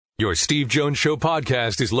Your Steve Jones Show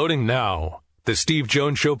podcast is loading now. The Steve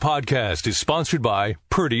Jones Show podcast is sponsored by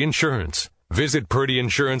Purdy Insurance. Visit Purdy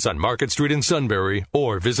Insurance on Market Street in Sunbury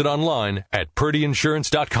or visit online at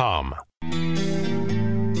purdyinsurance.com.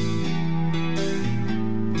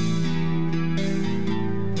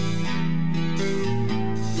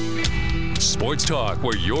 Sports talk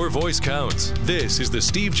where your voice counts. This is the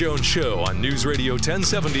Steve Jones Show on News Radio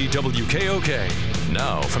 1070 WKOK.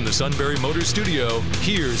 Now from the Sunbury Motors Studio,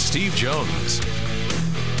 here's Steve Jones.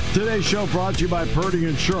 Today's show brought to you by Purdy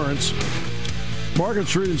Insurance. Market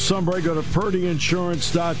Street in Sunbury, go to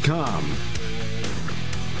purdyinsurance.com.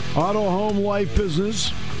 Auto, home, life,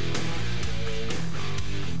 business.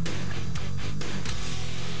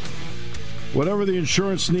 Whatever the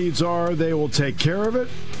insurance needs are, they will take care of it.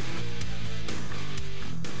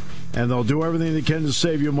 And they'll do everything they can to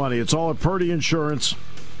save you money. It's all at Purdy Insurance.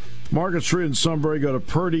 Market Street in Sunbury, go to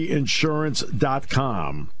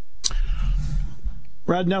purdyinsurance.com.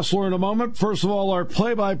 Brad Nessler in a moment. First of all, our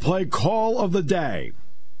play-by-play call of the day.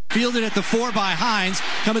 Fielded at the 4 by Hines,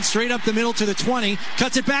 coming straight up the middle to the 20,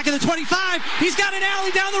 cuts it back at the 25. He's got an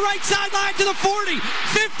alley down the right sideline to the 40,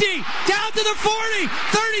 50, down to the 40,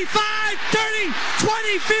 35, 30,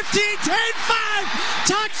 20, 15, 10, 5.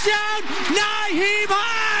 Touchdown, Nyheim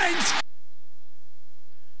Hines.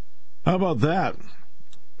 How about that?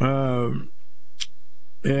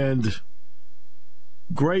 And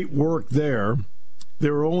great work there.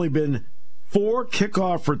 There have only been 4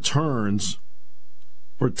 kickoff returns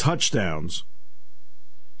for touchdowns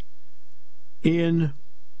in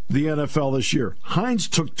the NFL this year. Hines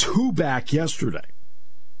took 2 back yesterday.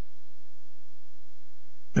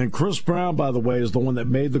 And Chris Brown, by the way, is the one that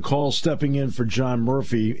made the call, stepping in for John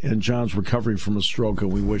Murphy, and John's recovering from a stroke,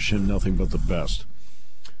 and we wish him nothing but the best.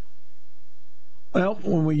 Well,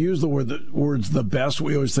 when we use the words the best,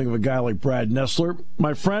 we always think of a guy like Brad Nessler.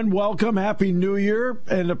 My friend, welcome. Happy New Year.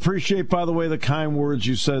 And appreciate, by the way, the kind words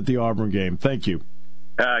you said at the Auburn game. Thank you.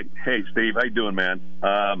 Hey, Steve. How you doing, man?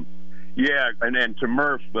 Yeah, and to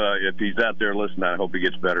Murph, if he's out there listening, I hope he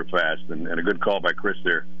gets better fast. And a good call by Chris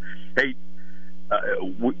there. Hey,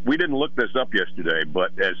 we didn't look this up yesterday,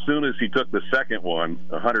 but as soon as he took the second one,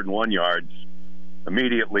 101 yards,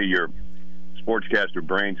 immediately your sportscaster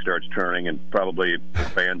brain starts turning, and probably the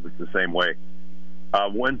fans, it's the same way.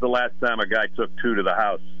 When's the last time a guy took 2 to the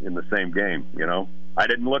house in the same game? You know, I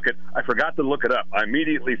forgot to look it up. I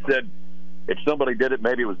immediately said, if somebody did it,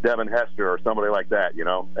 maybe it was Devin Hester or somebody like that, you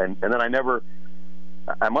know. And then I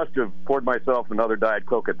must have poured myself another Diet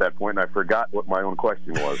Coke at that point, and I forgot what my own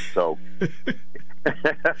question was. So,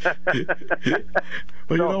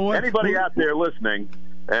 well, you know what? Anybody out there listening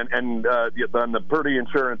and on the Purdy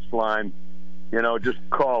Insurance line, you know, just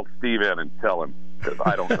call Steve in and tell him, because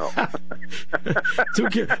I don't know.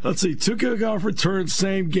 Let's see, 2 kickoff returns,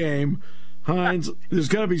 same game. Hines, there's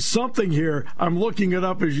got to be something here. I'm looking it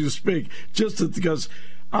up as you speak, because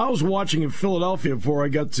I was watching in Philadelphia before I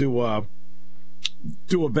got to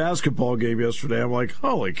do a basketball game yesterday. I'm like,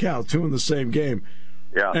 holy cow, 2 in the same game.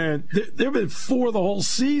 Yeah. And there have been 4 the whole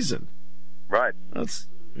season. Right.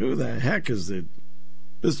 Who the heck is it?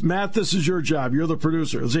 Matt, this is your job. You're the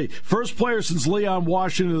producer. Let's see. First player since Leon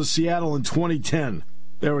Washington to Seattle in 2010.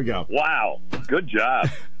 There we go. Wow. Good job.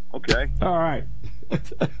 Okay. All right.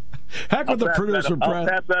 Heck with the producer, Brad. I'll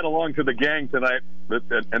pass that along to the gang tonight,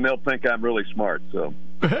 and they'll think I'm really smart. So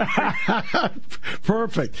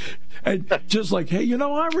perfect. And just like, hey, you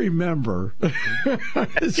know, I remember.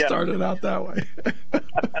 It started out that way.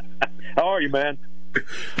 How are you, man?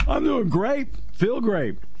 I'm doing great. Feel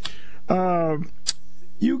great.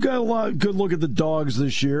 You got a good look at the Dogs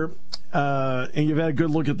this year, and you've had a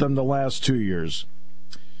good look at them the last 2 years.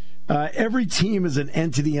 Every team is an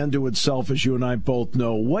entity unto itself, as you and I both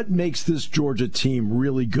know. What makes this Georgia team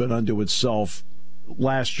really good unto itself,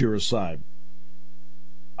 last year aside?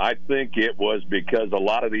 I think it was because a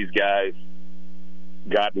lot of these guys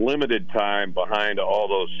got limited time behind all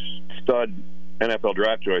those stud NFL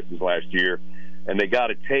draft choices last year, and they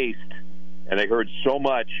got a taste, and they heard so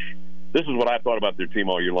much. This is what I thought about their team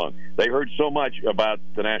all year long. They heard so much about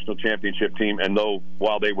the national championship team, and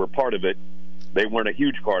while they were part of it, they weren't a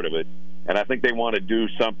huge part of it. And I think they want to do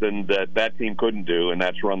something that team couldn't do, and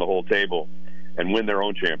that's run the whole table and win their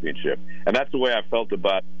own championship. And that's the way I felt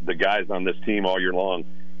about the guys on this team all year long.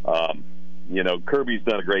 You know, Kirby's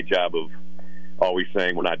done a great job of always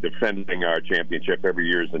saying we're not defending our championship. Every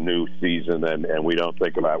year is a new season, and we don't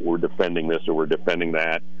think about we're defending this or we're defending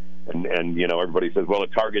that. And you know, everybody says, well, the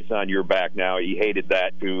target's on your back now. He hated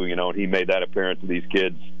that, too, you know, and he made that apparent to these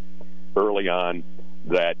kids early on,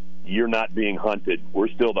 that you're not being hunted. We're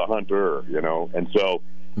still the hunter, you know. And so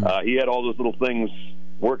he had all those little things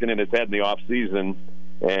working in his head in the off season.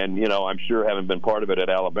 And, you know, I'm sure having been part of it at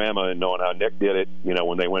Alabama and knowing how Nick did it, you know,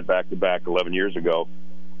 when they went back-to-back 11 years ago,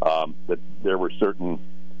 that there were certain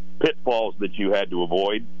pitfalls that you had to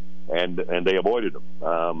avoid, and they avoided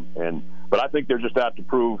them. But I think they're just out to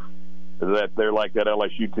prove that they're like that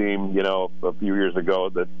LSU team, you know, a few years ago,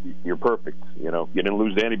 that you're perfect. You know, you didn't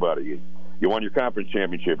lose to anybody. You won your conference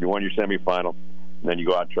championship. You won your semifinal, and then you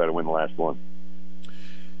go out and try to win the last one.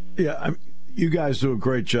 Yeah, you guys do a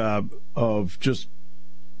great job of just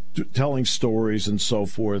telling stories and so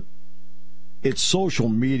forth. It's social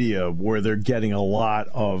media where they're getting a lot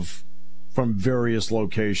of from various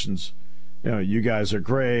locations. You know, you guys are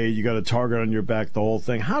great. You got a target on your back, the whole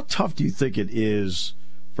thing. How tough do you think it is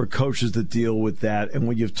for coaches to deal with that? And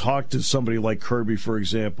when you've talked to somebody like Kirby, for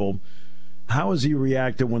example, how has he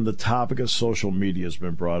reacted when the topic of social media has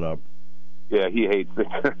been brought up? Yeah, he hates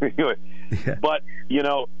it. Yeah. But, you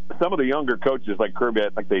know, some of the younger coaches like Kirby, I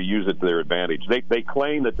think they use it to their advantage. They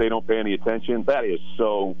claim that they don't pay any attention. That is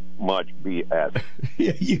so much BS.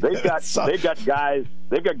 Yeah, they've got guys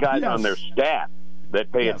Yes. on their staff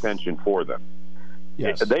that pay Yes. attention for them.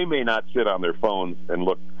 Yes. They may not sit on their phones and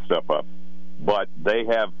look stuff up, but they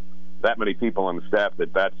have that many people on the staff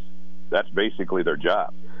that's basically their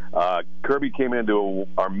job. Kirby came into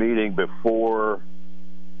our meeting before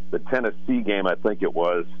the Tennessee game, I think it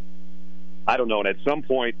was. I don't know. And at some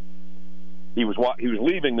point, he was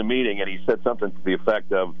leaving the meeting, and he said something to the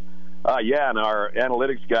effect of, "Yeah, and our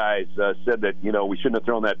analytics guys said that, you know, we shouldn't have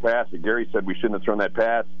thrown that pass. And Gary said we shouldn't have thrown that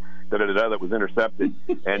pass that was intercepted,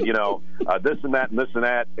 and you know, this and that and this and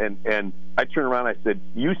that." And I turned around, and I said,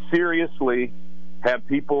 "You seriously have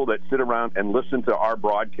people that sit around and listen to our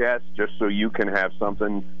broadcast just so you can have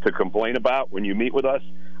something to complain about when you meet with us?"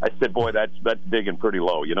 I said, "Boy, that's digging pretty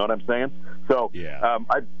low." You know what I'm saying? So yeah.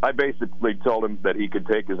 I basically told him that he could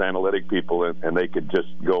take his analytic people and they could just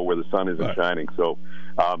go where the sun isn't shining. So,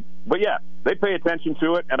 but yeah, they pay attention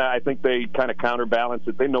to it, and I think they kind of counterbalance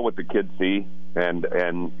it. They know what the kids see, and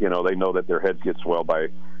you know, they know that their heads get swelled by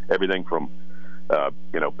everything from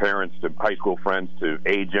you know, parents to high school friends to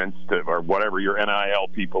agents to or whatever your NIL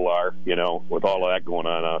people are. You know, with all of that going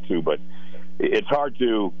on now too. But it's hard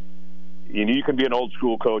to. You can be an old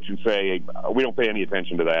school coach and say, we don't pay any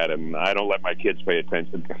attention to that, and I don't let my kids pay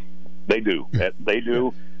attention. They do. They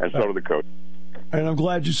do, and so do the coach. And I'm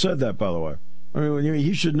glad you said that, by the way. I mean,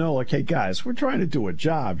 he should know, like, hey, guys, we're trying to do a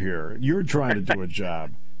job here. You're trying to do a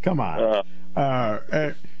job. Come on. You know,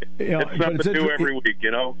 it's something to do every week,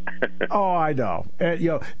 you know. Oh, I know. You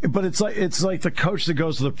know, but it's like the coach that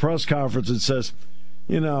goes to the press conference and says,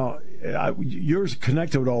 you know, you're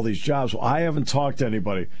connected with all these jobs. Well, I haven't talked to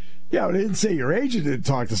anybody. Yeah, but I didn't say your agent didn't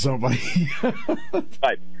talk to somebody.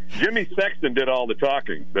 Right. Jimmy Sexton did all the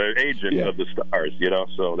talking, the agent of the Stars, you know,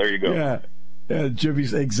 so there you go. Yeah, Jimmy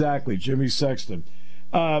Sexton.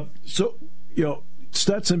 So, you know,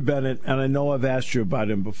 Stetson Bennett, and I know I've asked you about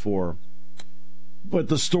him before, but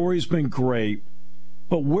the story's been great.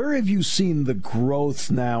 But where have you seen the growth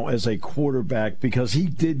now as a quarterback? Because he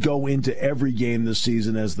did go into every game this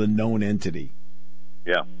season as the known entity.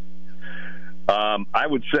 Yeah. I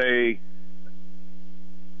would say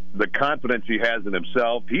the confidence he has in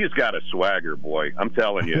himself. He's got a swagger, boy. I'm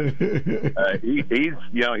telling you.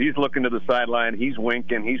 He's looking to the sideline. He's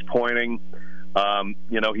winking. He's pointing.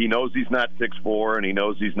 You know, he knows he's not 6'4", and he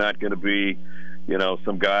knows he's not going to be, you know,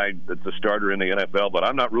 some guy that's a starter in the NFL. But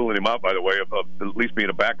I'm not ruling him out, by the way, of at least being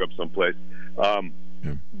a backup someplace.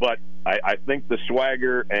 But I think the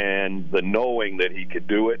swagger and the knowing that he could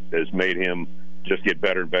do it has made him just get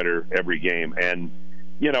better and better every game. And,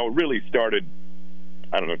 you know, it really started,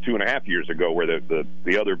 I don't know, 2.5 years ago where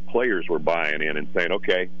the other players were buying in and saying,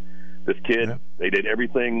 okay, this kid, they did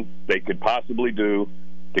everything they could possibly do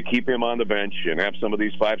to keep him on the bench and have some of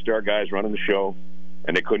these five-star guys running the show,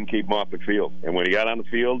 and they couldn't keep him off the field. And when he got on the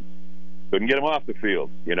field, couldn't get him off the field,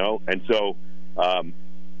 you know. And so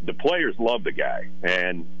the players love the guy,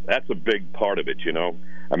 and that's a big part of it, you know.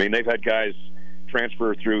 I mean, they've had guys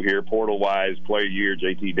transfer through here, portal-wise, play a year,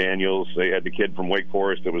 JT Daniels. They had the kid from Wake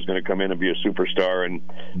Forest that was going to come in and be a superstar and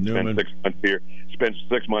spend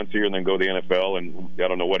 6 months here and then go to the NFL, and I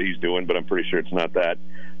don't know what he's doing, but I'm pretty sure it's not that.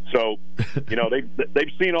 So, you know,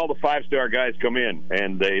 they've seen all the five-star guys come in,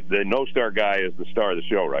 and the no-star guy is the star of the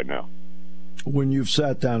show right now. When you've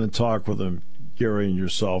sat down and talked with him, Gary and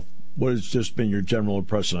yourself, what has just been your general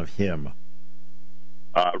impression of him?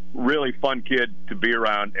 Really fun kid to be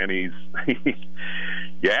around, and you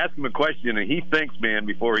ask him a question, and he thinks, man,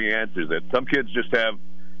 before he answers it. Some kids just have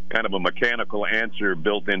kind of a mechanical answer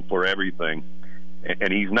built in for everything,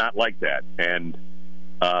 and he's not like that. And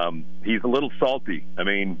he's a little salty. I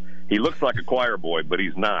mean, He looks like a choir boy, but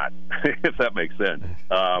he's not, if that makes sense.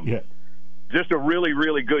 Just a really,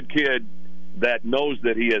 really good kid that knows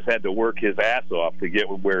that he has had to work his ass off to get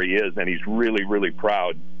where he is, and he's really, really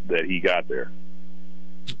proud that he got there.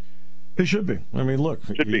 He should be. I mean, look,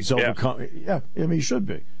 he's overcome. Yeah, I mean, he should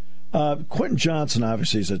be. Quentin Johnson,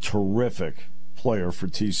 obviously, is a terrific player for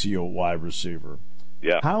TCU wide receiver.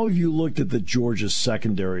 Yeah. How have you looked at the Georgia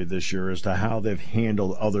secondary this year as to how they've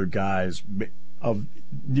handled other guys of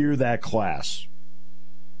near that class?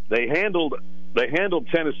 They handled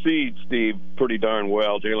Tennessee, Steve, pretty darn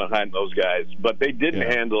well, Jalen Hyatt and those guys, but they didn't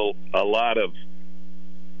handle a lot of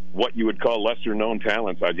what you would call lesser-known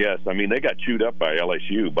talents, I guess. I mean, they got chewed up by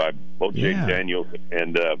LSU, by both Jaden Daniels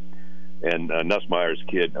and Nussmeier's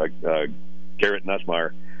kid, Garrett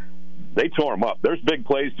Nussmeier. They tore them up. There's big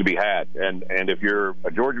plays to be had, and if you're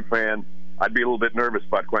a Georgia fan, I'd be a little bit nervous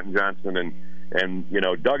about Quentin Johnson and you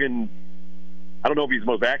know, Duggan. I don't know if he's the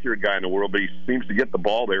most accurate guy in the world, but he seems to get the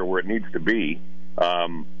ball there where it needs to be,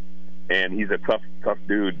 and he's a tough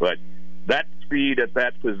dude. But that speed at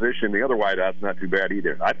that position, the other wideout's not too bad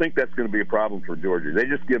either. I think that's going to be a problem for Georgia. They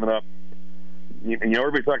just given up. You know,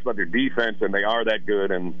 everybody talks about their defense, and they are that good,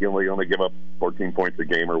 and they only give up 14 points a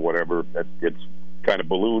game or whatever. It's kind of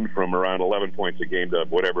ballooned from around 11 points a game to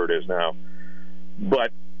whatever it is now.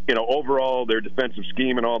 But, you know, overall, their defensive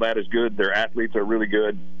scheme and all that is good. Their athletes are really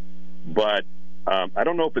good. But I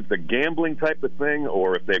don't know if it's a gambling type of thing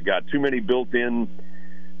or if they've got too many built-in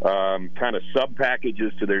kind of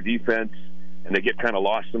sub-packages to their defense, and they get kind of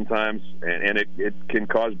lost sometimes, and it can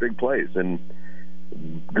cause big plays. And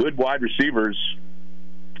good wide receivers,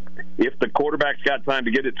 if the quarterback's got time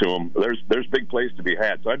to get it to them, there's big plays to be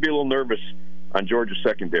had. So I'd be a little nervous on Georgia's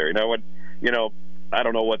secondary. Now, I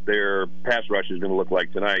don't know what their pass rush is going to look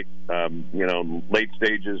like tonight. Late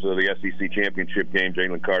stages of the SEC championship game,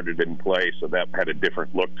 Jalen Carter didn't play, so that had a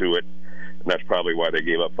different look to it. And that's probably why they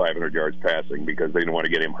gave up 500 yards passing, because they didn't want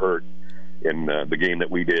to get him hurt in the game that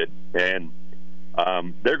we did. And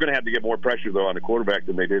they're going to have to get more pressure, though, on the quarterback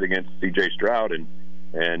than they did against C.J. Stroud.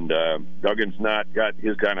 And Duggan's not got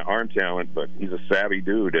his kind of arm talent, but he's a savvy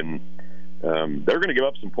dude, and they're going to give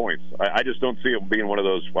up some points. I just don't see it being one of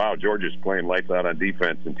those, wow, Georgia's playing lights out on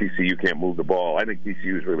defense and TCU can't move the ball. I think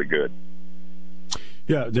TCU is really good.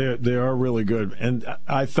 Yeah, they are really good. And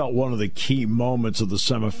I felt one of the key moments of the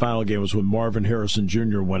semifinal game was when Marvin Harrison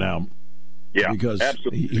Jr. went out. Yeah, because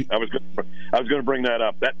absolutely. I was going to bring that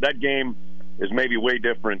up. That game is maybe way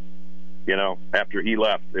different, after he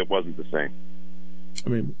left. It wasn't the same. I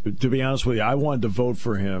mean, to be honest with you, I wanted to vote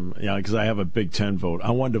for him, because I have a Big Ten vote.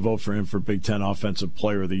 I wanted to vote for him for Big Ten Offensive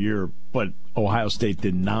Player of the Year, but Ohio State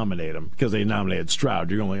didn't nominate him because they nominated Stroud.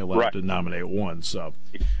 You're only allowed to nominate one. So,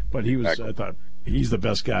 but he was. Exactly. I thought he's the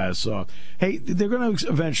best guy I saw. Hey, they're going to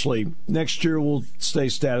eventually next year will stay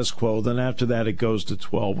status quo. Then after that, it goes to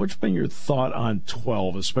 12. What's been your thought on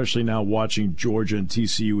 12, especially now watching Georgia and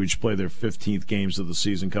TCU each play their 15th games of the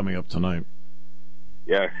season coming up tonight?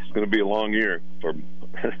 Yeah, it's going to be a long year for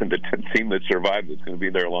the team that survives. It's going to be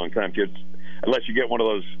there a long time. Kids, unless you get one of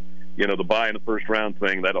those, the bye in the first round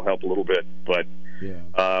thing, that'll help a little bit. But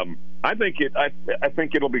I think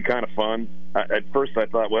it'll be kind of fun. At first, I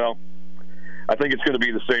thought, well, I think it's going to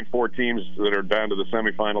be the same 4 teams that are down to the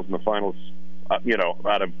semifinals and the finals.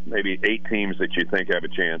 Out of maybe 8 teams that you think have a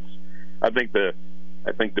chance. I think the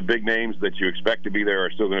big names that you expect to be there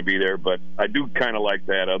are still going to be there. But I do kind of like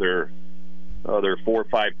that other 4 or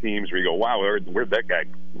 5 teams where you go, wow, where'd that guy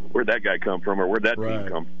come from, or where'd that team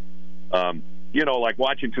come from? Like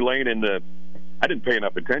watching Tulane I didn't pay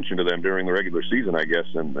enough attention to them during the regular season, I guess,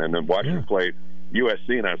 and then watching them play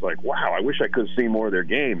USC, and I was like, wow, I wish I could have seen more of their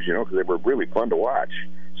games, because they were really fun to watch.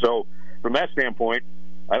 So from that standpoint,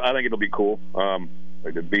 I think it'll be cool.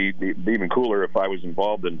 It'd be even cooler if I was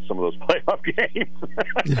involved in some of those playoff games.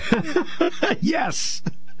 Yes.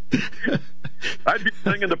 I'd be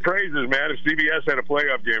singing the praises, man, if CBS had a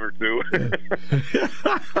playoff game or two.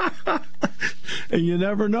 And you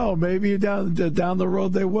never know. Maybe down the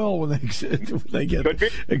road they will when they get.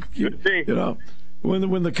 Could be.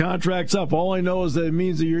 When the contract's up. All I know is that it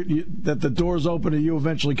means that the door's open to you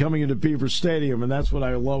eventually coming into Beaver Stadium, and that's what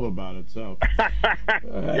I love about it. So,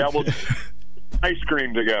 we'll ice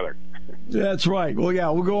cream together. That's right. Well,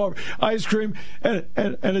 we'll go over ice cream and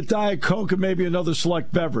a Diet Coke and maybe another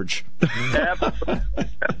select beverage.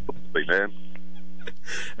 Absolutely, man.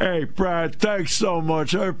 Hey, Brad, thanks so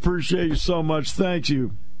much. I appreciate you so much. Thank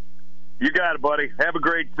you. You got it, buddy. Have a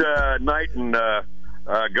great night, and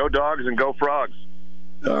go Dogs and go Frogs.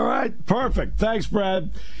 All right. Perfect. Thanks,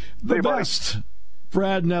 Brad. The best.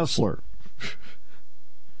 Brad Nessler.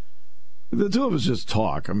 The two of us just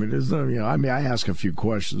talk. I mean, there's no, I ask a few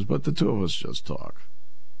questions, but the two of us just talk.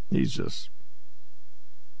 They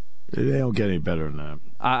don't get any better than that.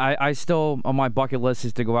 I still, on my bucket list,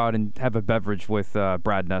 is to go out and have a beverage with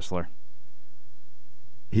Brad Nessler.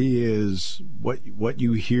 He is, what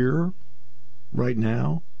you hear right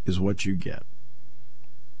now is what you get.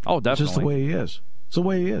 Oh, definitely. It's just the way he is. It's the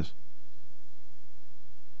way he is.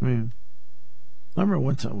 I mean, I remember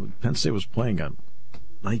one time when Penn State was playing a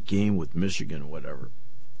night game with Michigan or whatever,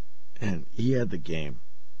 and he had the game.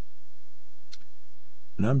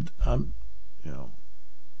 And I'm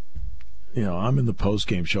in the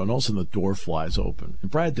post-game show, and all of a sudden the door flies open. And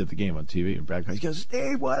Brad did the game on TV, and Brad goes,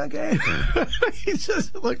 "Dave, what a game!" He's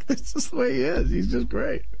just, look, it's just the way he is. He's just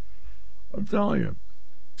great. I'm telling you.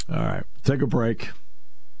 All right, take a break.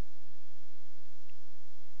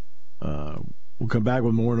 We'll come back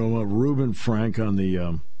with more. Rube and Frank on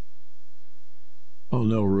the. Oh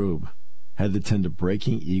no, Rube had to tend to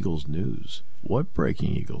breaking Eagles news. What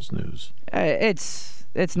breaking Eagles news?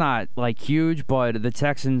 It's not like huge, but the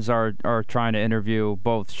Texans are trying to interview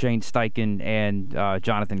both Shane Steichen and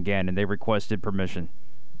Jonathan Gannon. They requested permission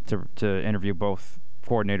to interview both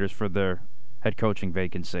coordinators for their head coaching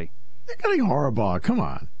vacancy. They're getting Harbaugh. Come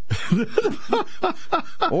on.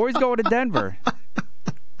 Or he's going to Denver.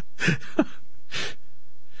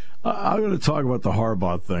 I'm going to talk about the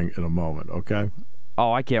Harbaugh thing in a moment, okay?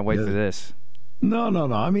 Oh, I can't wait for this. No.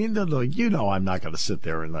 I mean, look, I'm not going to sit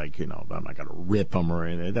there and I'm not going to rip him or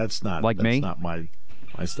anything. That's not my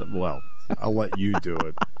stuff. Well, I'll let you do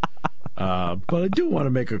it. But I do want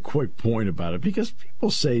to make a quick point about it because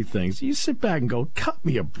people say things. You sit back and go, "Cut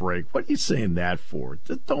me a break." What are you saying that for?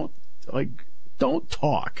 Just don't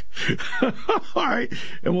talk. All right,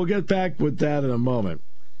 and we'll get back with that in a moment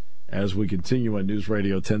as we continue on News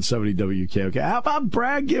Radio 1070 WKOK. How about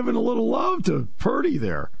Brad giving a little love to Purdy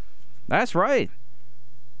there? That's right.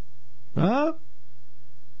 Huh?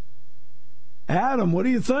 Adam, what do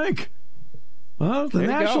you think? Huh? The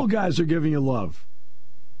National guys are giving you love.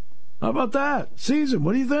 How about that? Season,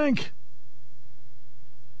 what do you think?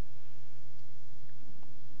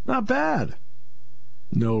 Not bad.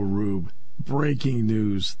 No, Rube. Breaking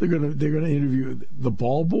news. They're gonna interview the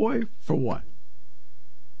ball boy for what?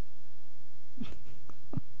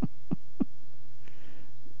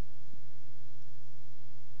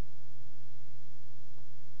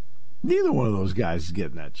 Neither one of those guys is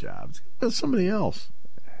getting that job. It's somebody else.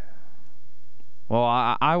 Well,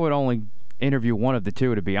 I would only interview one of the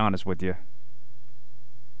two, to be honest with you.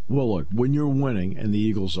 Well, look, when you're winning, and the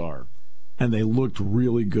Eagles are, and they looked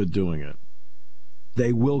really good doing it,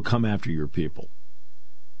 they will come after your people.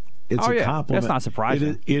 It's a compliment. That's not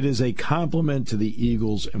surprising. It is a compliment to the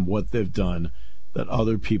Eagles and what they've done that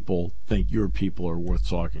other people think your people are worth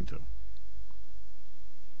talking to.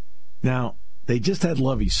 Now, they just had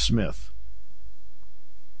Lovie Smith,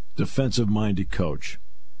 defensive-minded coach,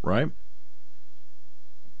 right?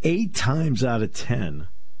 8 times out of 10,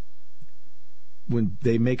 when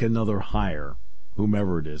they make another hire,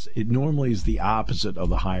 whomever it is, it normally is the opposite of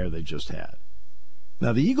the hire they just had.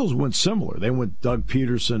 Now, the Eagles went similar. They went Doug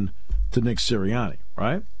Peterson to Nick Sirianni,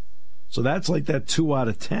 right? So that's like that 2 out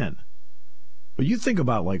of 10. But you think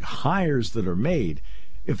about like hires that are made.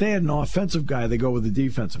 If they had an offensive guy, they go with a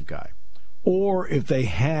defensive guy. Or if they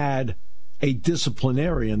had a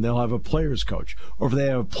disciplinarian, they'll have a player's coach. Or if they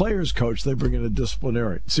have a player's coach, they bring in a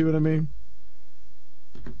disciplinarian. See what I mean?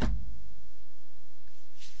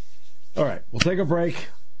 All right, we'll take a break.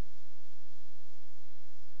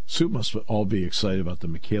 Soup must all be excited about the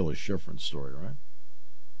Michaela Schifrin story, right?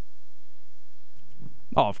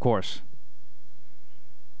 Oh, of course.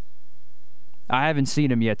 I haven't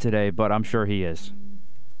seen him yet today, but I'm sure he is.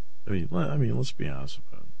 I mean, let's be honest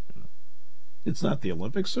about it. You know, it's not the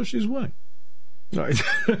Olympics, so she's winning. All right.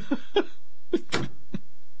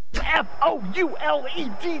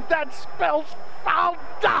 F-O-U-L-E-D, that spells fouled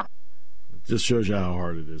up. It just shows you how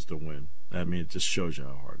hard it is to win. I mean, it just shows you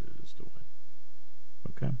how hard it is to win.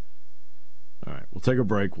 Okay? All right, we'll take a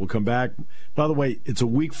break. We'll come back. By the way, it's a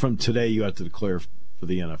week from today you have to declare for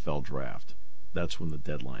the NFL draft. That's when the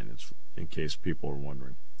deadline is, in case people are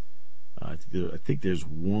wondering. I think there's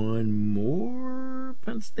one more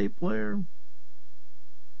Penn State player.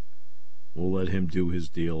 We'll let him do his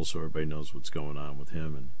deal so everybody knows what's going on with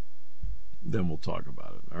him, and then we'll talk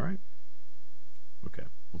about it. All right? Okay.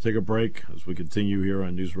 We'll take a break as we continue here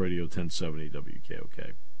on News Radio 1070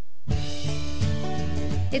 WKOK.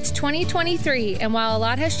 It's 2023, and while a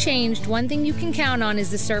lot has changed, one thing you can count on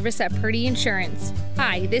is the service at Purdy Insurance.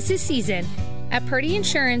 Hi, this is Season. At Purdy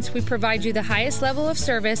Insurance, we provide you the highest level of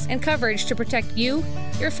service and coverage to protect you,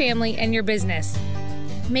 your family, and your business.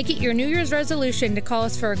 Make it your New Year's resolution to call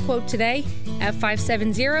us for a quote today at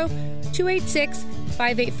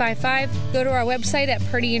 570-286-5855. Go to our website at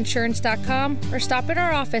purdyinsurance.com or stop at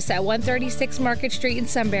our office at 136 Market Street in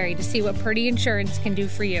Sunbury to see what Purdy Insurance can do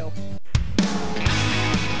for you.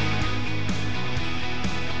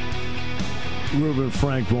 Reuben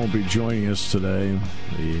Frank won't be joining us today.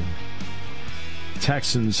 The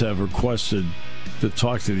Texans have requested to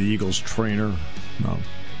talk to the Eagles trainer. No.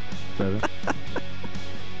 Is that it?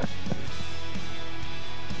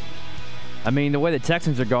 I mean, the way the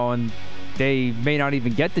Texans are going, they may not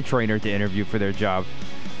even get the trainer to interview for their job.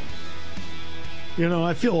 You know,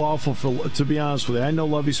 I feel awful to be honest with you. I know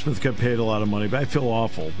Lovie Smith got paid a lot of money, but I feel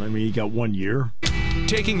awful. I mean, he got 1 year.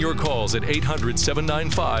 Taking your calls at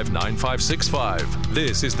 800-795-9565.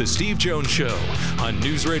 This is The Steve Jones Show on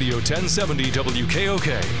News Radio 1070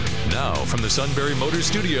 WKOK. Now, from the Sunbury Motors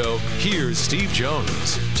Studio, here's Steve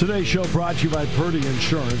Jones. Today's show brought to you by Purdy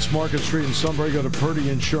Insurance. Market Street in Sunbury. Go to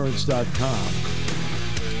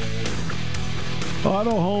purdyinsurance.com.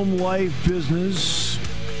 Auto, home, life, business,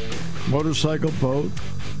 motorcycle, boat,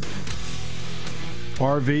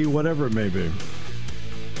 RV, whatever it may be.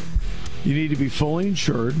 You need to be fully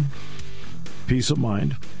insured, peace of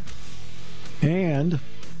mind, and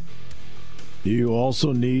you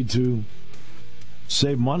also need to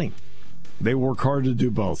save money. They work hard to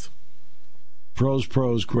do both. Pros,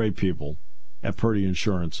 great people at Purdy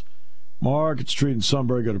Insurance. Market Street in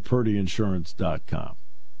Sunbury, go to purdyinsurance.com.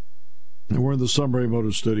 And we're in the Sunbury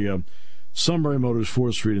Motors Studio. Sunbury Motors,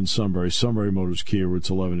 4th Street in Sunbury. Sunbury Motors Kia,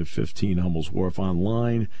 routes 11 and 15, Hummel's Wharf.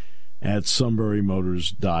 Online at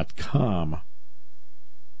sunburymotors.com.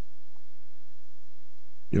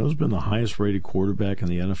 You know who's been the highest rated quarterback in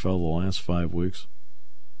the NFL the last 5 weeks?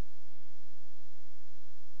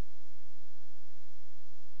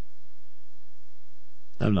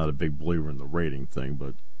 I'm not a big believer in the rating thing,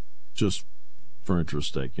 but just for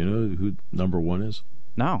interest's sake, you know who number one is?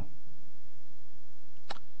 No.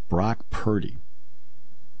 Brock Purdy.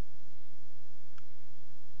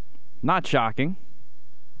 Not shocking.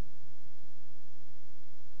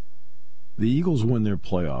 The Eagles win their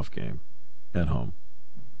playoff game at home,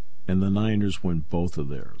 and the Niners win both of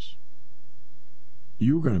theirs.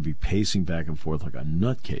 You're going to be pacing back and forth like a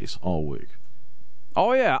nutcase all week.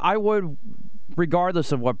 Oh, yeah, I would,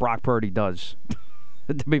 regardless of what Brock Purdy does,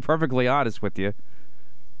 to be perfectly honest with you.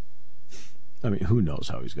 I mean, who knows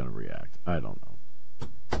how he's going to react? I don't know.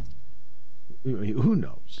 Who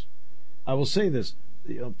knows? I will say this.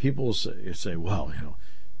 People will say, well,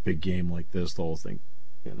 big game like this, the whole thing.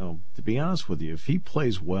 To be honest with you, if he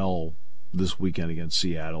plays well this weekend against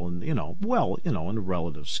Seattle, and in a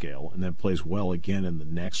relative scale, and then plays well again in the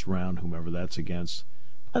next round, whomever that's against,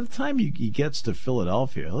 by the time he gets to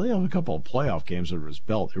Philadelphia, he'll have a couple of playoff games under his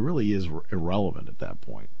belt. It really is irrelevant at that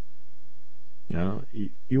point.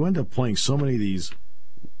 You end up playing so many of these,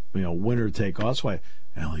 winner take all. That's why,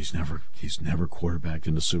 he's never quarterbacked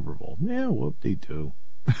in the Super Bowl. Yeah, whoop-de-doo.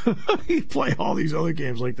 He play all these other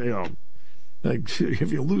games like they own. Like,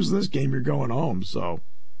 if you lose this game, you're going home. So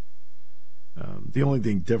the only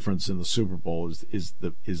thing difference in the Super Bowl is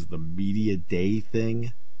the media day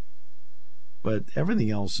thing. But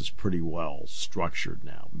everything else is pretty well structured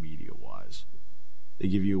now, media-wise. They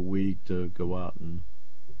give you a week to go out and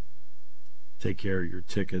take care of your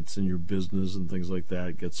tickets and your business and things like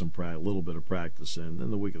that. Get some a little bit of practice in.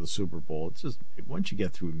 Then the week of the Super Bowl, it's just once you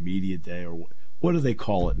get through media day, or what do they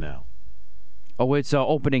call it now? Oh, it's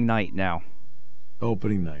opening night now.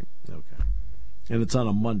 Opening night, okay. And it's on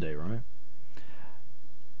a Monday, right?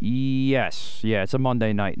 Yes. Yeah, it's a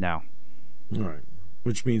Monday night now. All right.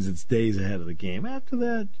 Which means it's days ahead of the game. After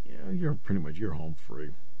that, you're pretty much home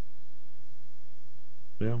free.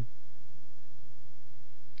 Yeah.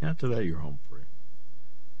 After that, you're home free.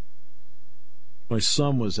 My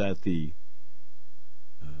son was at the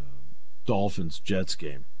Dolphins-Jets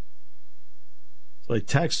game. So I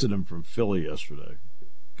texted him from Philly yesterday.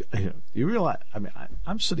 You realize,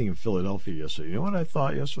 I'm sitting in Philadelphia yesterday. You know what I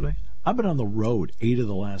thought yesterday? I've been on the road 8 of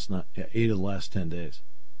the last 10 days.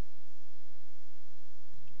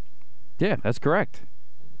 Yeah, that's correct.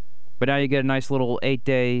 But now you get a nice little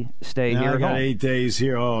 8-day stay here. I got home. 8 days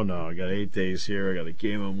here. Oh, no, I got 8 days here. I got a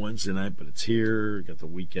game on Wednesday night, but it's here. I got the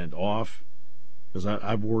weekend off because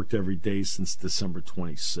I've worked every day since December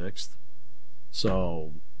 26th.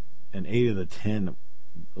 So, and 8 of the 10,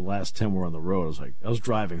 the last 10 were on the road. I was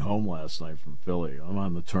driving home last night from Philly. I'm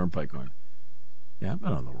on the turnpike going, yeah, I've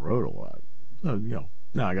been on the road a lot.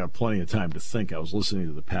 Now I got plenty of time to think. I was listening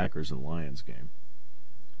to the Packers and Lions game.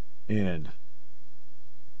 And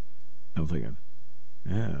I'm thinking,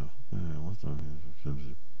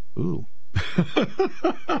 ooh,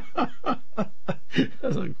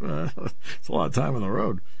 It's a lot of time on the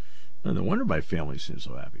road. And no wonder my family seems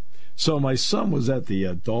so happy. So my son was at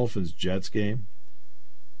the Dolphins-Jets game.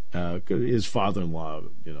 His father-in-law,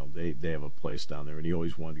 they have a place down there, and he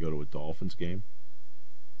always wanted to go to a Dolphins game.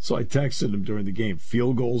 So I texted him during the game,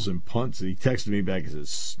 field goals and punts, and he texted me back and says,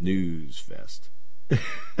 snooze fest.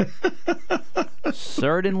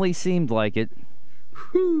 Certainly seemed like it.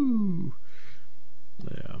 Whew.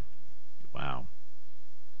 Yeah. Wow.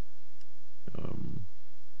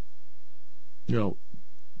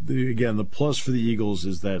 Again, the plus for the Eagles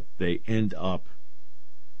is that they end up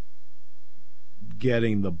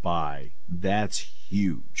getting the bye. That's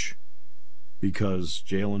huge because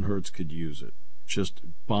Jalen Hurts could use it. Just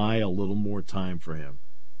buy a little more time for him.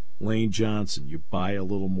 Lane Johnson, you buy a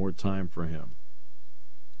little more time for him.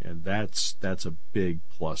 And that's a big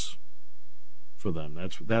plus for them.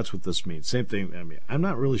 That's what this means. Same thing. I mean, I'm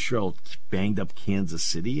not really sure how banged up Kansas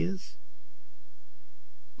City is.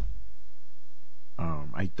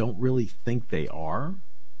 I don't really think they are.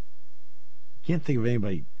 Can't think of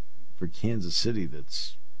anybody for Kansas City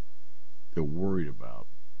they're worried about,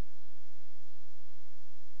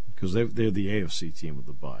 because they're the AFC team with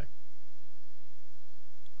the bye.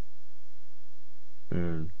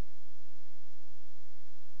 And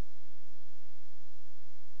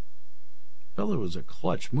well, it was a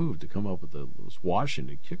clutch move to come up with this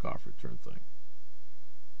Washington kickoff return thing.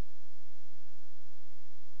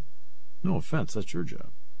 No offense, that's your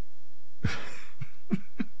job.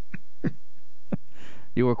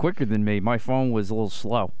 You were quicker than me. My phone was a little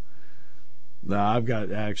slow. No, I've got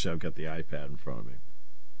the iPad in front of me.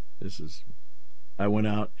 I went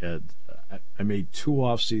out and I made 2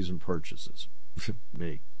 off-season purchases.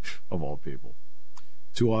 Me, of all people.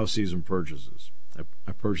 2 off-season purchases.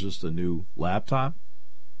 I purchased a new laptop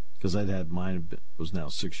because I'd had mine, was now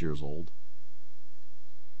 6 years old.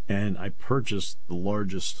 And I purchased the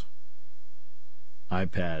largest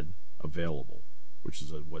iPad available, which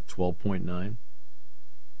is 12.9.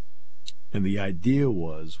 And the idea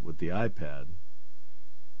was with the iPad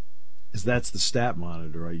is that's the stat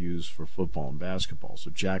monitor I use for football and basketball. So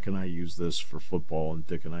Jack and I use this for football, and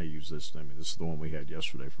Dick and I use this. I mean, this is the one we had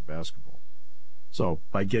yesterday for basketball. So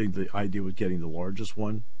by getting the idea with getting the largest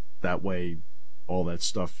one, that way all that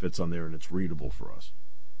stuff fits on there and it's readable for us.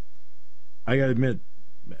 I got to admit,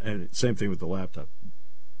 and same thing with the laptop,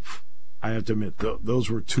 I have to admit, those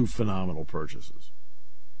were 2 phenomenal purchases.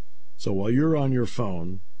 So while you're on your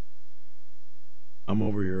phone, I'm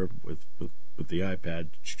over here with the iPad,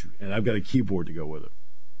 and I've got a keyboard to go with it.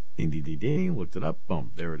 Ding, ding, ding, ding, looked it up,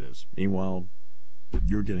 boom, there it is. Meanwhile,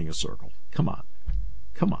 you're getting a circle. Come on.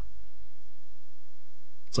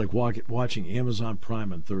 It's like watching Amazon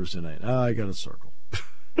Prime on Thursday night. I got a circle.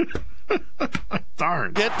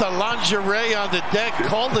 Darn. Get the lingerie on the deck.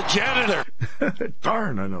 Call the janitor.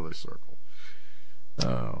 Darn, another circle.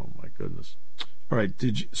 Oh, my goodness. All right,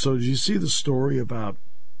 did you see the story about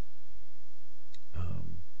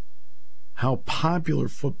how popular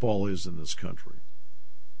football is in this country?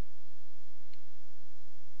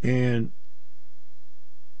 And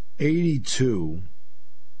 82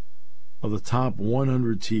 of the top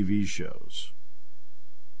 100 TV shows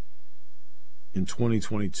in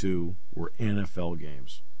 2022 were NFL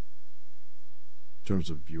games in terms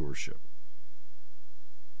of viewership.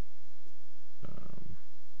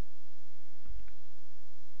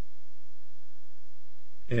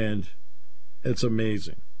 And it's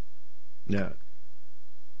amazing. Now,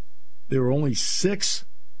 there were only 6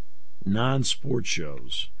 non-sport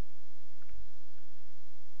shows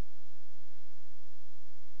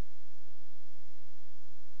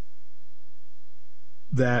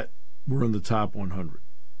that were in the top 100.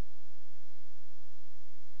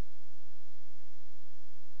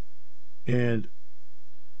 And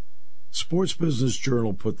Sports Business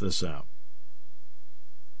Journal put this out.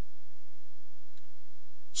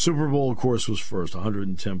 Super Bowl, of course, was first,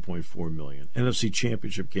 110.4 million. NFC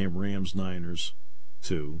Championship game, Rams-Niners,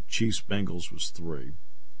 2. Chiefs-Bengals was 3.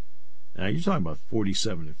 Now, you're talking about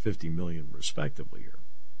 47 and 50 million, respectively, here.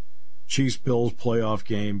 Chiefs-Bills playoff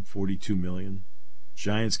game, 42 million.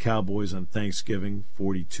 Giants-Cowboys on Thanksgiving,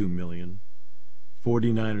 42 million.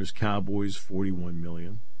 49ers-Cowboys, 41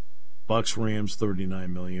 million. Bucks-Rams,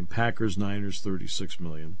 39 million. Packers-Niners, 36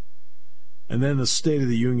 million. And then the State of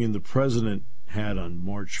the Union, the president had on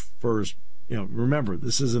March 1st, remember,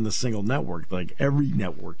 this isn't a single network. Like, every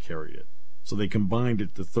network carried it. So they combined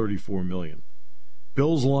it to 34 million.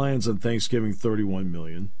 Bills-Lions on Thanksgiving, 31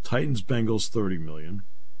 million. Titans-Bengals, 30 million.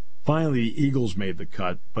 Finally, the Eagles made the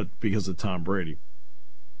cut, but because of Tom Brady.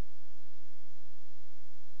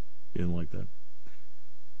 You didn't like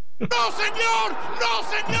that? No, senor! No,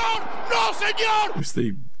 senor! No, senor! It's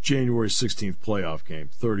the January 16th playoff game,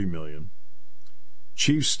 $30 million.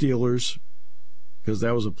 Chiefs Steelers, because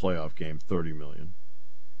that was a playoff game, $30 million.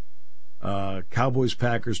 Cowboys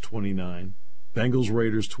Packers, $29 million. Bengals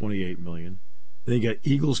Raiders, $28 million. Then you got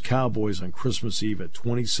Eagles Cowboys on Christmas Eve at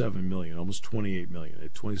 $27 million, almost $28 million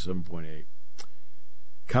at 27.8.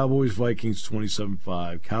 Cowboys Vikings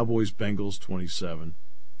 27.5. Cowboys Bengals 27.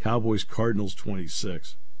 Cowboys Cardinals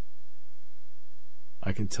 26.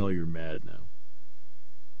 I can tell you're mad now.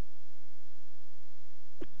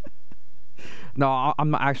 No,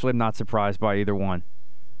 I'm actually not surprised by either one.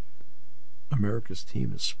 America's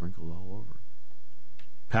team is sprinkled all over.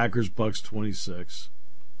 Packers Bucks 26.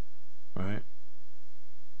 Right.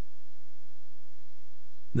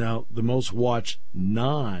 Now, the most watched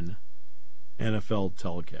non-NFL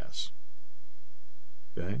telecasts.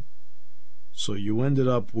 Okay? So you ended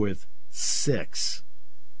up with 6.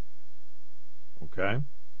 Okay?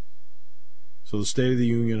 So the State of the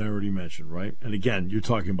Union I already mentioned, right? And again, you're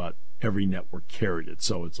talking about every network carried it.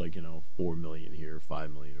 So it's like, 4 million here,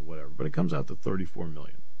 5 million or whatever. But it comes out to 34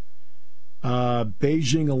 million.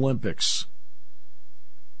 Beijing Olympics.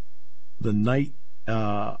 The night,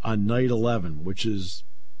 on night 11, which is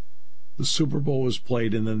the Super Bowl was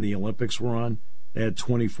played and then the Olympics were on, they had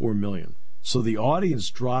 24 million. So the audience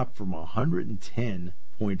dropped from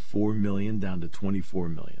 110.4 million down to 24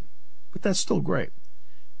 million. But that's still great.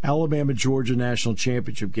 Alabama-Georgia National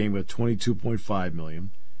Championship game got 22.5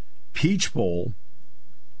 million. Peach Bowl,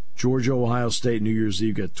 Georgia-Ohio State New Year's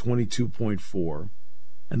Eve got 22.4.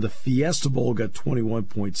 And the Fiesta Bowl got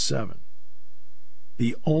 21.7.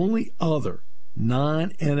 The only other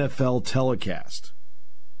non-NFL telecast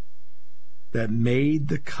that made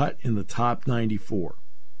the cut in the top 94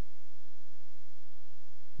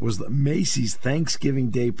 was the Macy's Thanksgiving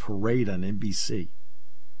Day Parade on NBC.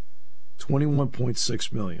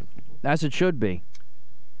 21.6 million. As it should be.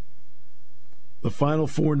 The Final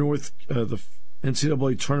Four the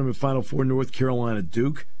NCAA Tournament Final Four North Carolina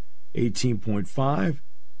Duke, 18.5.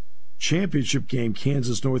 Championship game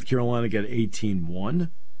Kansas North Carolina got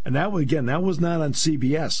 18-1. And that was not on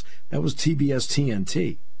CBS. That was TBS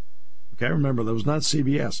TNT. Okay, remember, that was not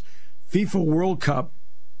CBS. FIFA World Cup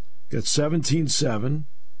got 17-7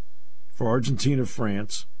 for Argentina,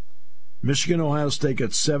 France. Michigan, Ohio State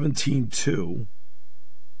got 17-2.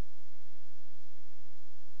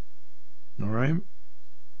 All right.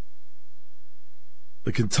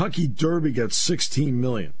 The Kentucky Derby got 16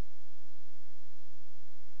 million.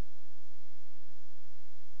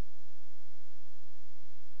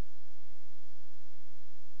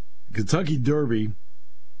 The Kentucky Derby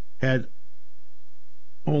had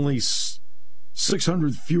only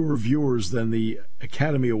 600 fewer viewers than the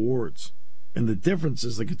Academy Awards. And the difference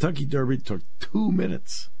is the Kentucky Derby took 2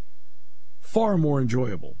 minutes. Far more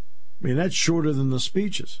enjoyable. I mean, that's shorter than the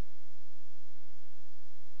speeches.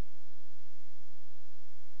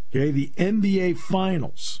 Okay, the NBA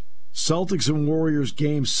Finals, Celtics and Warriors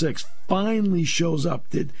Game 6, finally shows up.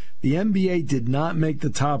 The NBA did not make the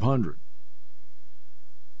top 100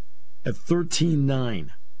 at 13-9.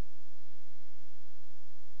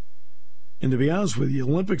 And to be honest with you,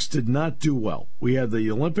 the Olympics did not do well. We had the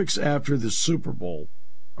Olympics after the Super Bowl,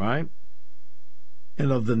 right?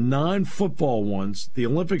 And of the non-football ones, the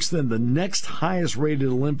Olympics, then the next highest rated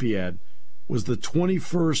Olympiad was the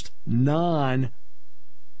 21st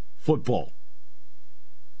non-football.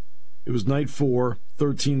 It was night 4,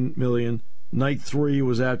 13 million. Night 3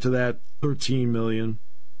 was after that, 13 million.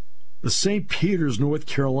 The St. Peter's, North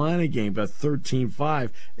Carolina game got 13.5.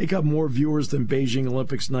 It got more viewers than Beijing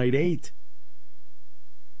Olympics night 8.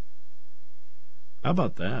 How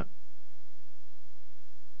about that?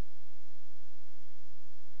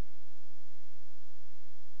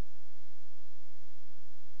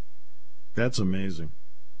 That's amazing.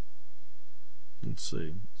 Let's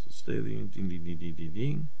see. Stay the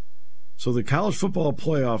So the college football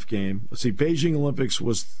playoff game, let's see, Beijing Olympics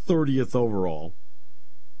was 30th overall.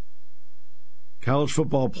 College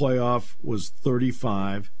football playoff was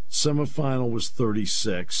 35. Semifinal was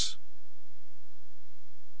 36.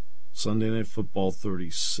 Sunday Night Football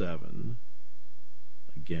 37.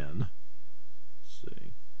 Again. Let's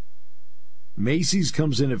see. Macy's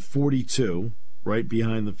comes in at 42, right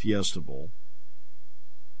behind the Fiesta Bowl.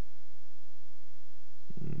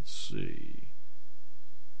 Let's see.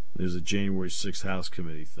 There's a January 6th House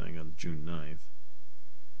Committee thing on June 9th.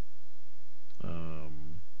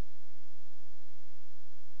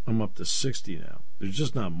 I'm up to 60 now. There's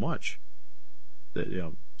just not much.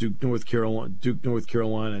 Duke, North Carolina,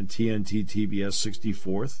 and TNT TBS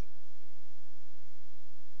 64th.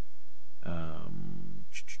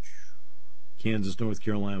 Kansas, North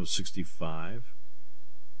Carolina was 65.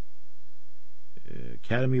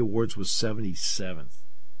 Academy Awards was 77th.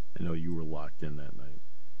 I know you were locked in that night.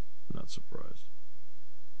 I'm not surprised.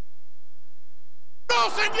 No,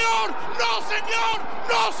 senor! No, senor!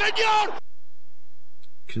 No, senor!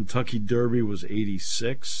 Kentucky Derby was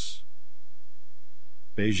 86.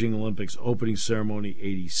 Beijing Olympics opening ceremony,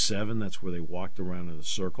 87. That's where they walked around in a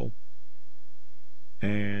circle.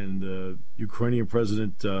 And Ukrainian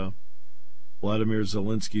President Vladimir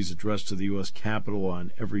Zelensky's address to the U.S. Capitol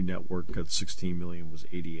on every network got 16 million, was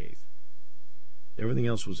 88th. Everything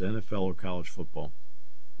else was NFL or college football.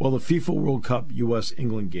 Well, the FIFA World Cup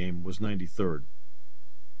U.S.-England game was 93rd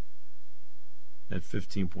at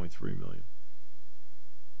 15.3 million.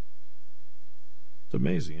 It's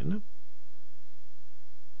amazing, isn't it?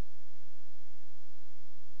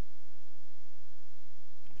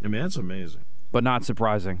 I mean, that's amazing. But not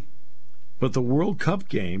surprising. But the World Cup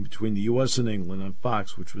game between the U.S. and England on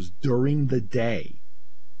Fox, which was during the day,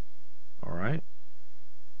 all right,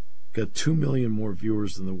 got 2 million more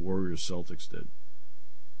viewers than the Warriors-Celtics did.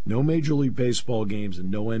 No Major League Baseball games and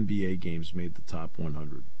no NBA games made the top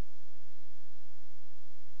 100.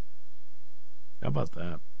 How about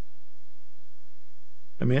that?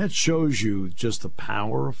 I mean, that shows you just the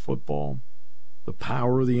power of football, the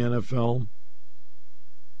power of the NFL.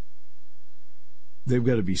 They've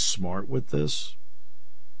got to be smart with this.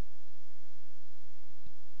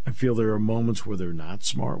 I feel there are moments where they're not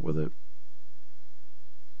smart with it.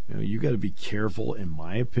 You know, you got to be careful, in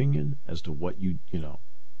my opinion, as to what you know.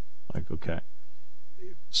 Like, okay.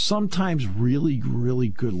 Sometimes really, really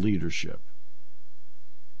good leadership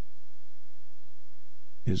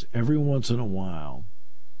is every once in a while,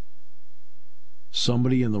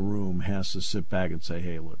 somebody in the room has to sit back and say,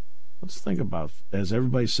 hey, look, let's think about, as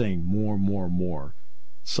everybody's saying, more, more, more.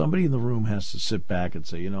 Somebody in the room has to sit back and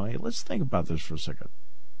say, you know, hey, let's think about this for a second.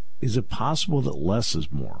 Is it possible that less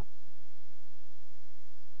is more?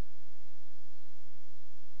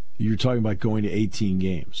 You're talking about going to 18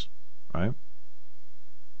 games, right?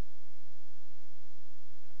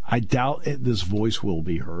 I doubt this voice will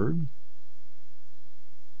be heard,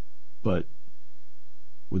 but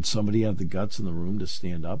would somebody have the guts in the room to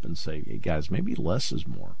stand up and say, hey, guys, maybe less is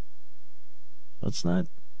more? Let's not.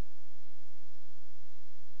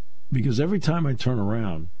 Because every time I turn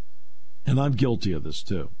around, and I'm guilty of this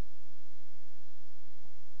too,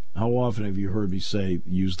 how often have you heard me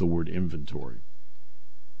use the word inventory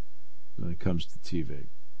when it comes to TV?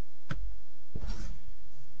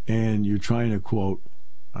 And you're trying to quote,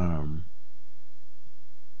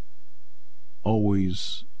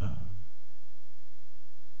 always,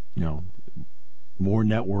 more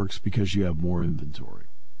networks because you have more inventory.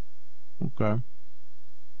 Okay.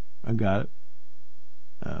 I got it.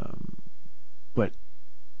 But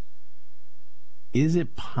is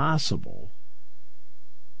it possible?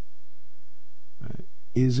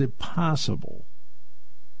 Is it possible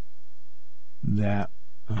that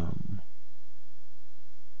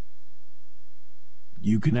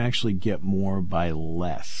you can actually get more by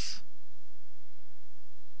less?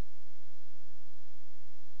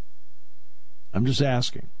 I'm just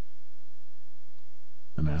asking.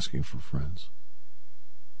 I'm asking for friends.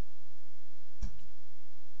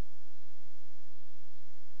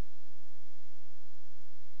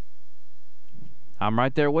 I'm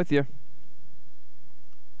right there with you.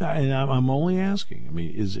 And I'm only asking. I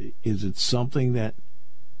mean, is it something that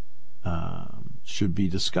should be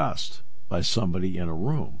discussed by somebody in a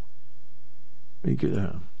room?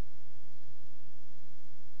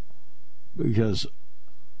 Because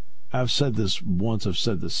I've said this once, I've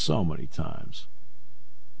said this so many times,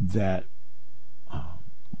 that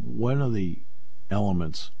one of the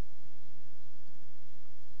elements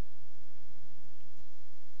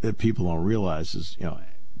that people don't realize is,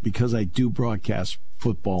 because I do broadcast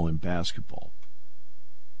football and basketball,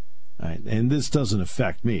 right? And this doesn't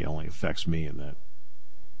affect me; it only affects me in that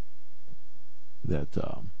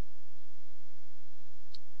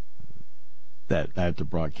I have to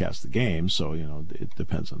broadcast the game, so it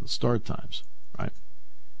depends on the start times, right?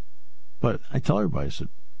 But I tell everybody, I said,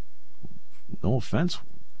 no offense,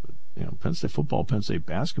 Penn State football, Penn State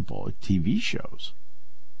basketball are TV shows.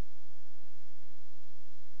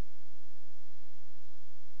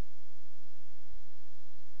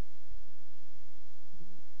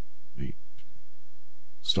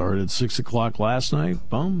 Started at 6 o'clock last night.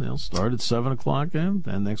 Boom. They'll start at 7 o'clock. Then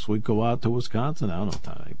next week go out to Wisconsin. I don't know what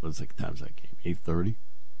time. What's the time's that game? 8:30,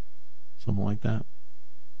 something like that.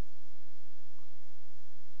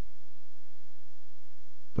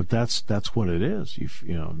 But that's what it is.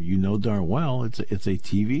 You know darn well it's a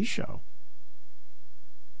TV show.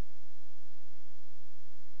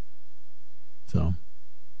 So,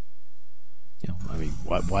 I mean,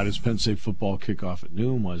 why does Penn State football kick off at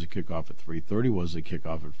noon? Why does it kick off at 3:30? Why does it kick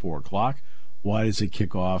off at 4 o'clock? Why does it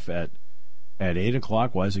kick off at 8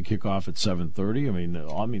 o'clock? Why does it kick off at 7:30?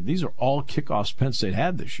 I mean, these are all kickoffs Penn State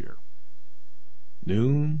had this year.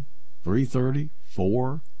 Noon, 3:30,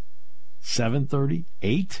 4, 7:30,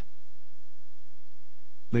 8.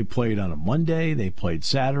 They played on a Monday. They played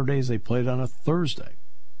Saturdays. They played on a Thursday.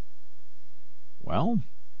 Well,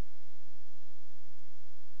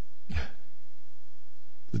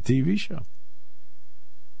 the TV show.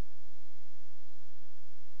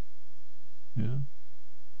 Yeah.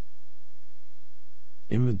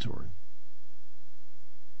 Inventory.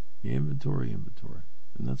 Inventory.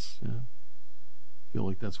 And that's, I feel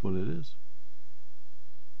like that's what it is.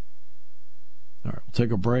 All right, we'll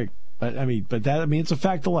take a break. But it's a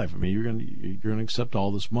fact of life. I mean, you're gonna accept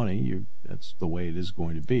all this money. That's the way it is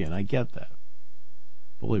going to be, and I get that.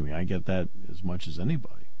 Believe me, I get that as much as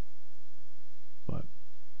anybody. But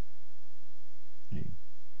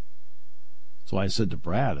that's why I said to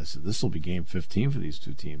Brad, I said, this will be game 15 for these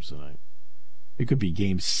two teams tonight. It could be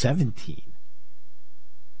game 17.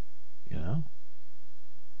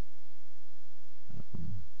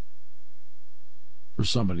 For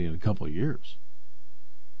somebody in a couple of years.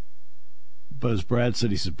 But as Brad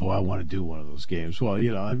said, he said, boy, I want to do one of those games. Well,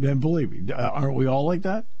 and believe me, aren't we all like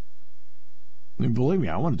that? I mean, believe me,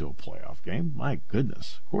 I want to do a playoff game. My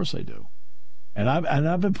goodness, of course I do. And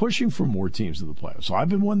I've been pushing for more teams in the playoffs. So I've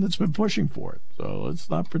been one that's been pushing for it. So let's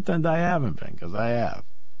not pretend I haven't been, because I have.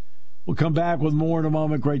 We'll come back with more in a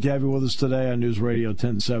moment. Great to have you with us today on News Radio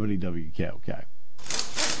 1070 WKOK.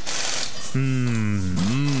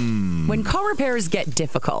 When car repairs get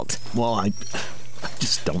difficult. Well, I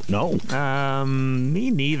just don't know. Me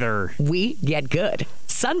neither. We get good.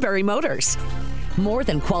 Sunbury Motors. More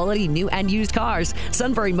than quality new and used cars,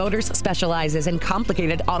 Sunbury Motors specializes in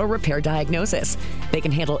complicated auto repair diagnosis. They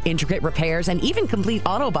can handle intricate repairs and even complete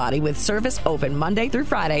auto body with service open Monday through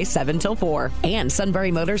Friday, 7 till 4. And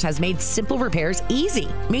Sunbury Motors has made simple repairs easy.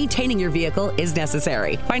 Maintaining your vehicle is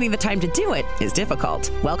necessary. Finding the time to do it is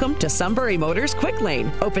difficult. Welcome to Sunbury Motors Quick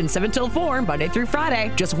Lane. Open 7 till 4, Monday through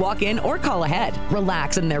Friday. Just walk in or call ahead.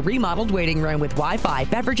 Relax in their remodeled waiting room with Wi-Fi,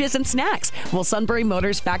 beverages, and snacks. While Sunbury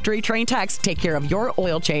Motors factory trained techs take care of your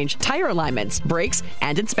oil change, tire alignments, brakes,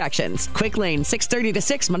 and inspections. Quick Lane, 6:30 to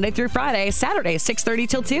 6, Monday through Friday, Saturday, 6:30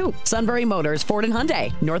 till 2. Sunbury Motors, Ford and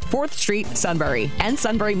Hyundai, North 4th Street, Sunbury. And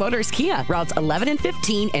Sunbury Motors Kia, routes 11 and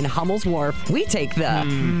 15 in Hummel's Wharf. We take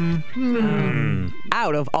the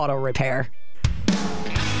out of auto repair.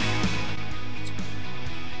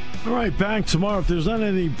 All right, back tomorrow. If there's not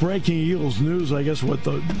any breaking Eagles news, I guess what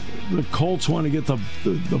the Colts want to get the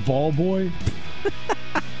ball boy.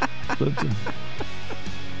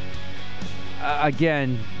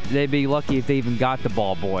 Again, they'd be lucky if they even got the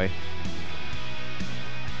ball boy.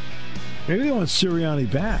 Maybe they want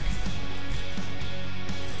Sirianni back.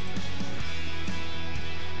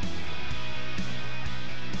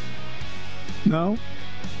 No?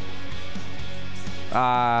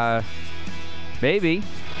 Maybe.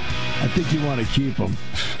 I think you want to keep him.